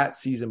put that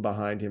season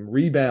behind him,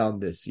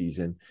 rebound this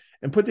season,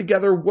 and put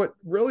together what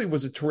really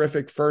was a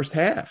terrific first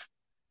half.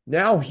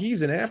 Now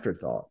he's an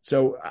afterthought.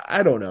 So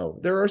I don't know.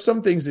 There are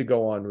some things that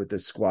go on with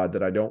this squad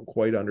that I don't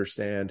quite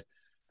understand.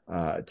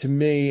 To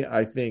me,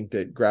 I think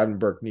that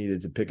Gravenberch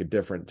needed to pick a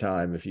different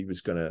time if he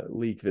was going to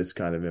leak this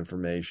kind of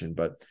information.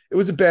 But it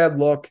was a bad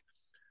look.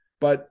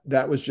 But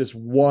that was just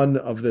one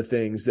of the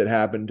things that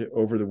happened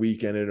over the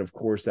weekend. And, of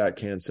course, that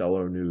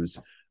Cancelo news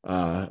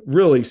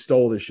really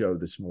stole the show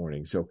this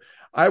morning. So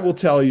I will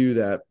tell you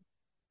that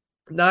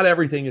not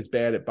everything is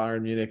bad at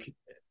Bayern Munich.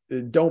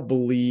 Don't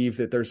believe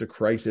that there's a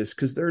crisis,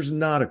 because there's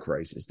not a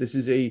crisis. This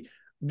is a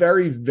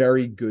very,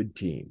 very good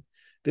team.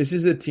 This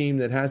is a team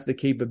that has the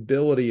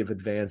capability of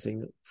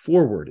advancing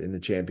forward in the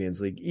Champions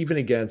League, even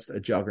against a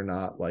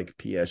juggernaut like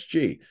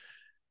PSG.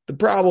 The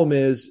problem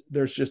is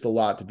there's just a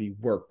lot to be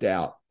worked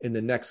out in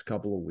the next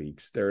couple of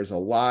weeks. There is a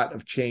lot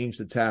of change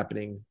that's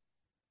happening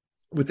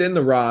within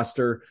the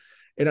roster.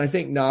 And I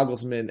think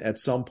Nagelsmann at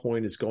some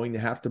point is going to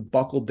have to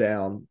buckle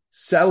down,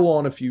 settle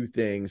on a few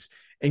things,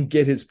 and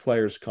get his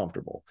players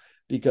comfortable.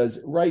 Because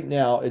right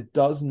now it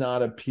does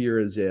not appear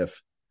as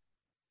if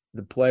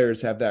the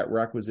players have that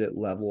requisite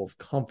level of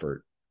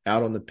comfort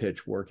out on the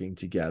pitch working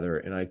together.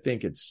 And I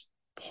think it's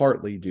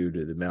partly due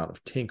to the amount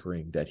of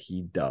tinkering that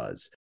he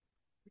does.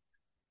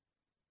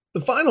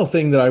 The final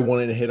thing that I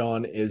wanted to hit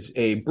on is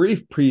a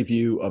brief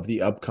preview of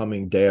the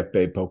upcoming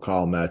DFB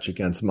Pokal match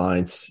against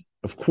Mainz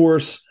Of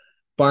course,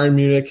 Bayern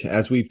Munich,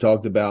 as we've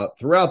talked about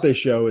throughout this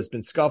show, has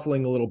been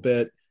scuffling a little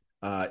bit.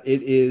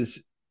 It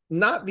is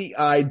not the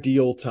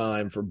ideal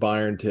time for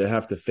Bayern to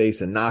have to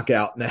face a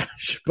knockout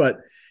match, but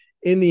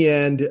in the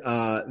end,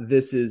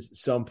 this is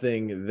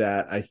something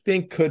that I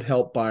think could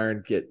help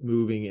Bayern get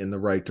moving in the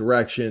right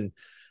direction.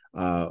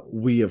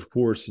 We, of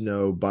course,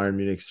 know Bayern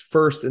Munich's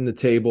first in the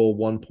table,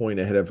 1 point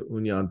ahead of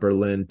Union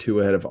Berlin, 2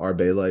 ahead of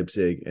RB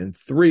Leipzig, and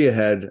 3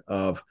 ahead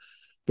of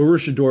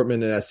Borussia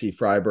Dortmund and SC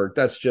Freiburg.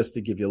 That's just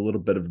to give you a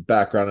little bit of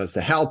background as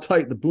to how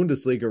tight the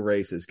Bundesliga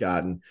race has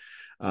gotten.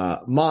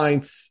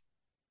 Mainz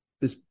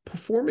is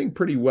performing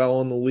pretty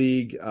well in the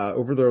league.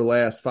 Over their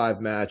last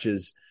 5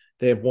 matches,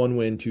 they have 1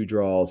 win, 2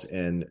 draws,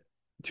 and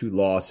 2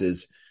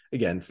 losses.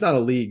 Again, it's not a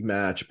league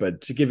match,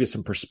 but to give you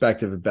some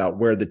perspective about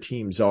where the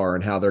teams are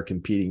and how they're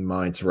competing,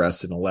 Mainz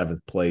rests in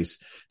 11th place.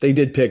 They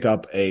did pick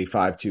up a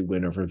 5-2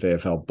 win over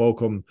VfL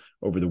Bochum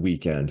over the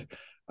weekend.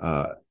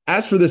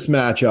 As for this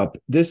matchup,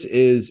 this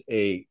is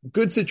a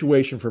good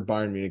situation for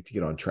Bayern Munich to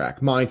get on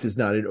track. Mainz is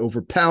not an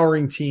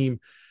overpowering team.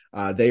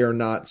 They are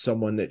not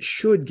someone that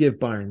should give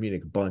Bayern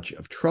Munich a bunch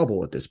of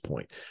trouble at this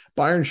point.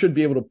 Bayern should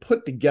be able to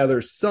put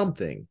together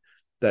something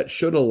that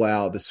should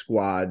allow the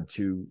squad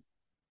to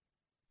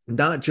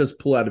not just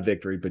pull out a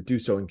victory, but do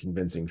so in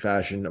convincing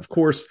fashion. Of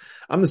course,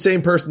 I'm the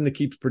same person that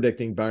keeps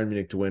predicting Bayern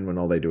Munich to win when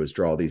all they do is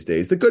draw these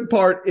days. The good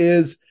part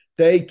is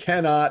they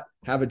cannot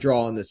have a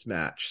draw in this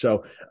match.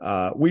 So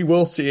we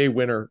will see a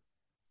winner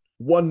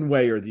one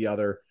way or the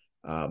other.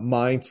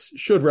 Mainz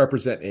should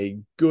represent a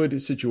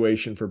good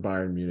situation for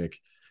Bayern Munich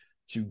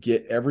to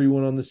get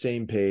everyone on the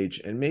same page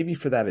and maybe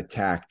for that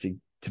attack to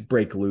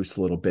break loose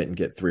a little bit and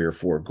get 3 or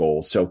 4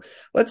 goals. So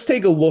let's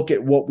take a look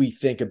at what we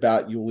think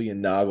about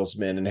Julian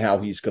Nagelsmann and how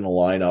he's going to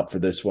line up for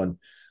this one.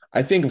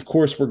 I think, of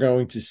course, we're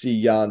going to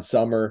see Jan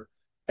Sommer.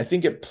 I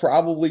think it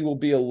probably will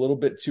be a little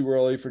bit too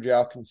early for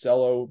João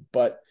Cancelo,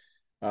 but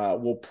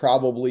we'll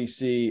probably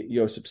see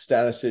Josip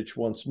Stanisic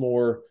once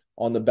more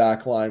on the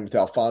back line with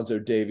Alphonso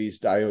Davies,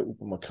 Dayot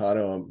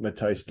Upamecano, and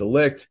Matthijs de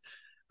Ligt.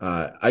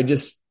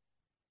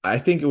 I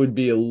think it would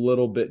be a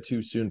little bit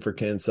too soon for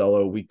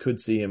Cancelo. We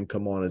could see him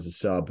come on as a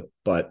sub,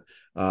 but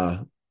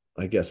I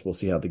guess we'll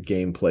see how the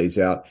game plays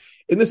out.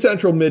 In the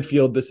central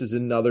midfield, this is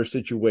another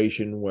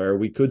situation where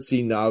we could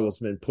see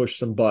Nagelsmann push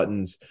some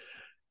buttons.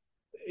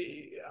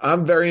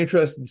 I'm very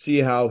interested to see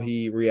how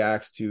he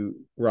reacts to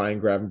Ryan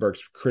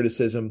Gravenberch's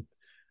criticism.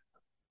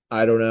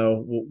 I don't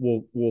know.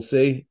 We'll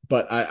see.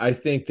 But I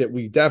think that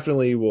we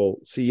definitely will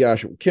see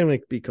Joshua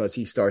Kimmich because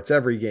he starts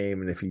every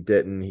game. And if he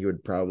didn't, he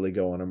would probably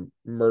go on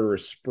a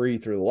murderous spree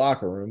through the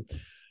locker room.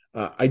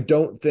 I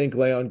don't think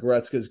Leon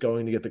Goretzka is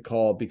going to get the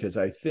call because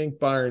I think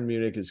Bayern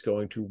Munich is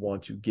going to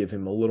want to give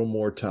him a little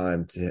more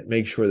time to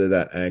make sure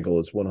that ankle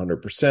is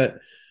 100%.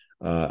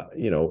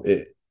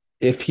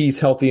 If he's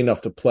healthy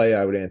enough to play,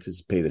 I would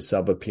anticipate a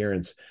sub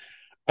appearance.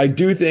 I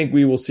do think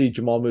we will see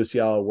Jamal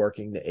Musiala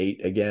working the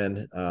 8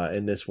 again,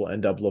 and this will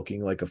end up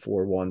looking like a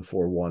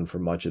 4-1-4-1 for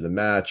much of the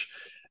match.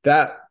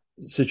 That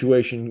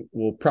situation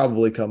will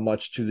probably come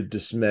much to the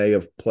dismay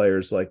of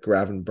players like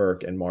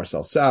Gravenberch and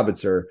Marcel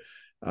Sabitzer.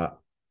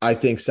 I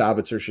think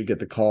Sabitzer should get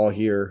the call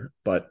here,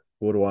 but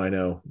what do I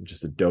know? I'm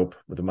just a dope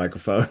with a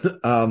microphone.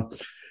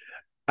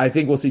 I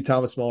think we'll see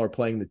Thomas Muller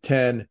playing the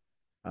 10.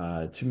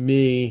 To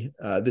me,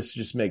 this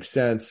just makes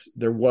sense.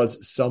 There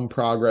was some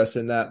progress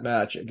in that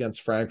match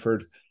against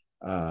Frankfurt,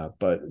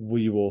 but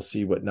we will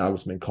see what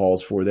Nagelsmann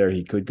calls for there.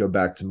 He could go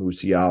back to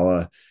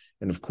Musiala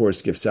and, of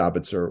course, give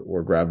Sabitzer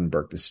or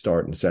Gravenberch the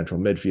start in central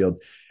midfield.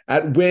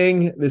 At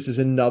wing, this is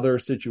another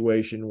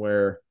situation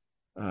where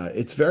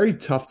it's very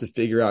tough to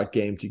figure out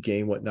game to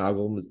game what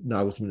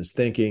Nagelsmann is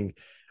thinking.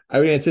 I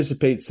would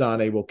anticipate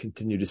Sané will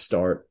continue to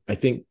start. I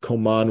think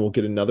Coman will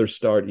get another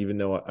start, even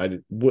though I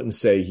wouldn't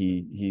say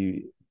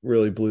he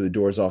really blew the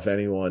doors off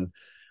anyone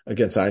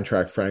against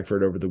Eintracht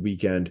Frankfurt over the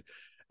weekend.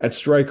 At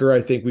striker,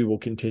 I think we will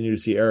continue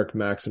to see Eric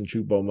Maxim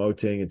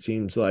Choupo-Moting. It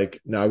seems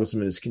like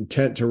Nagelsmann is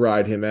content to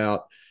ride him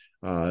out.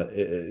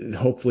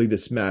 Hopefully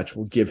this match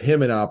will give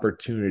him an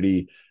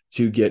opportunity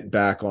to get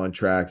back on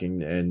track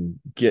and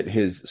get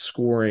his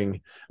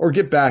scoring or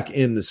get back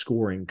in the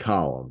scoring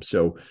column.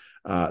 So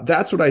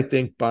that's what I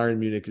think Bayern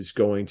Munich is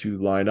going to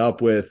line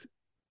up with.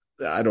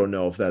 I don't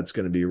know if that's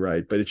going to be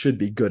right, but it should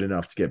be good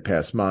enough to get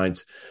past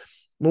Mainz.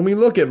 When we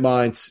look at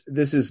Mainz,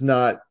 this is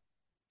not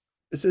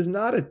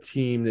a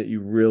team that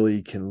you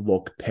really can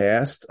look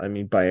past. I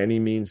mean, by any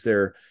means,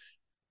 they're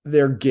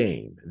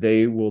game.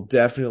 They will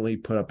definitely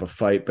put up a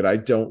fight, but I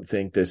don't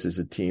think this is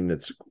a team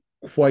that's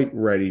quite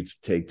ready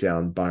to take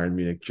down Bayern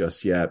Munich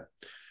just yet.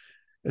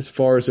 As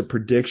far as a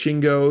prediction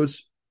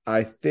goes,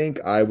 I think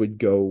I would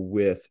go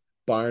with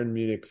Bayern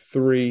Munich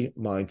 3,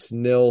 Mainz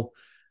 0.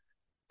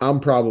 I'm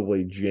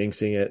probably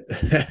jinxing it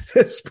at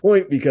this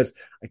point because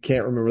I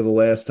can't remember the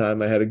last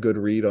time I had a good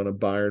read on a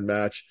Bayern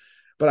match,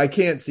 but I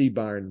can't see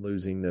Bayern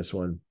losing this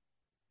one.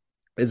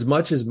 As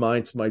much as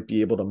Mainz might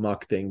be able to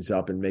muck things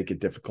up and make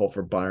it difficult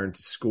for Bayern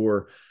to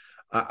score,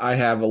 I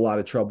have a lot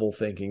of trouble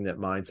thinking that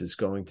Mainz is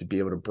going to be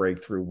able to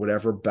break through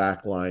whatever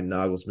backline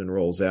Nagelsmann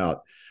rolls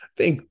out. I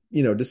think,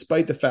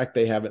 despite the fact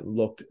they haven't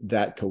looked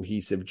that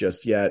cohesive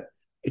just yet,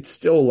 it's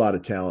still a lot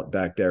of talent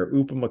back there.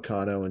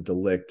 Upamecano and De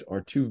Ligt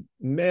are two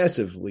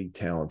massively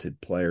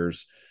talented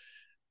players.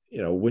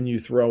 When you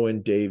throw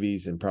in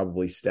Davies and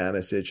probably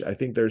Stanisic, I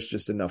think there's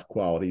just enough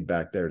quality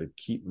back there to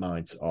keep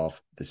Mainz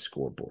off the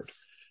scoreboard.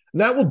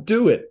 And that will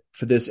do it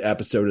for this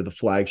episode of the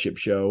Flagship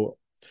Show.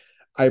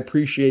 I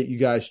appreciate you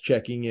guys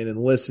checking in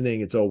and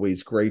listening. It's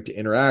always great to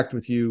interact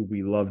with you.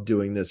 We love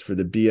doing this for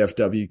the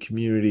BFW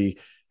community.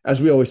 As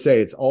we always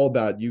say, it's all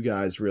about you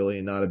guys really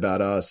and not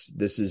about us.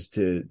 This is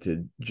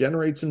to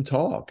generate some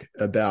talk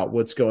about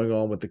what's going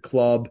on with the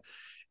club.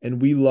 And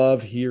we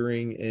love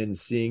hearing and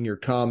seeing your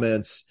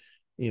comments.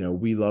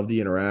 We love the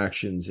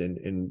interactions and,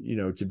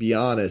 to be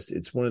honest,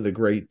 it's one of the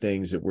great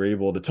things that we're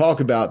able to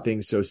talk about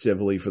things so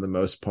civilly for the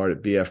most part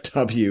at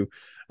BFW.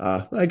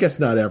 I guess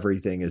not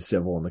everything is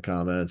civil in the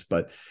comments,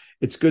 but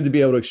it's good to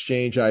be able to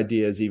exchange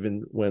ideas,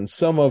 even when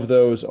some of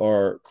those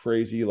are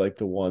crazy, like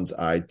the ones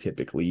I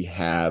typically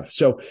have.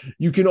 So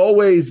you can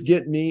always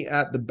get me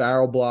at the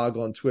Barrel Blog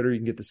on Twitter. You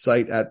can get the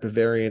site at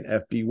Bavarian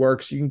FB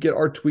Works. You can get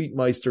our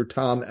tweetmeister,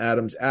 Tom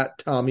Adams, at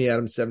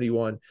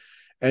TommyAdams71.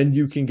 And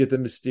you can get the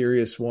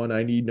mysterious one,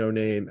 I Need No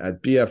Name,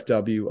 at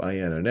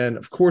BFWINNN.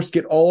 Of course,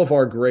 get all of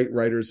our great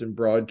writers and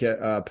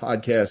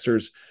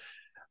podcasters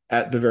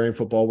at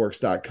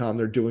BavarianFootballWorks.com.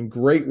 They're doing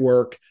great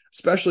work,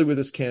 especially with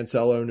this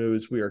Cancelo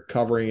news. We are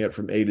covering it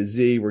from A to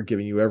Z. We're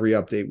giving you every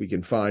update we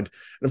can find.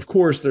 And of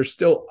course, there's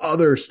still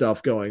other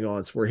stuff going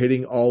on, so we're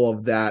hitting all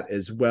of that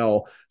as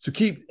well. So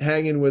keep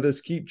hanging with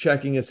us. Keep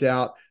checking us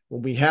out.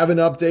 When we have an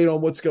update on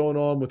what's going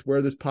on with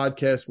where this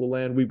podcast will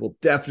land, we will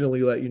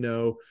definitely let you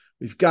know.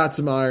 We've got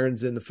some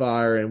irons in the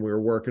fire, and we're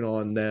working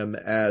on them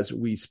as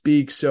we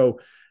speak. So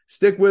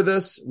stick with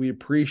us. We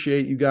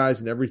appreciate you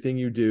guys and everything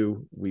you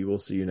do. We will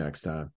see you next time.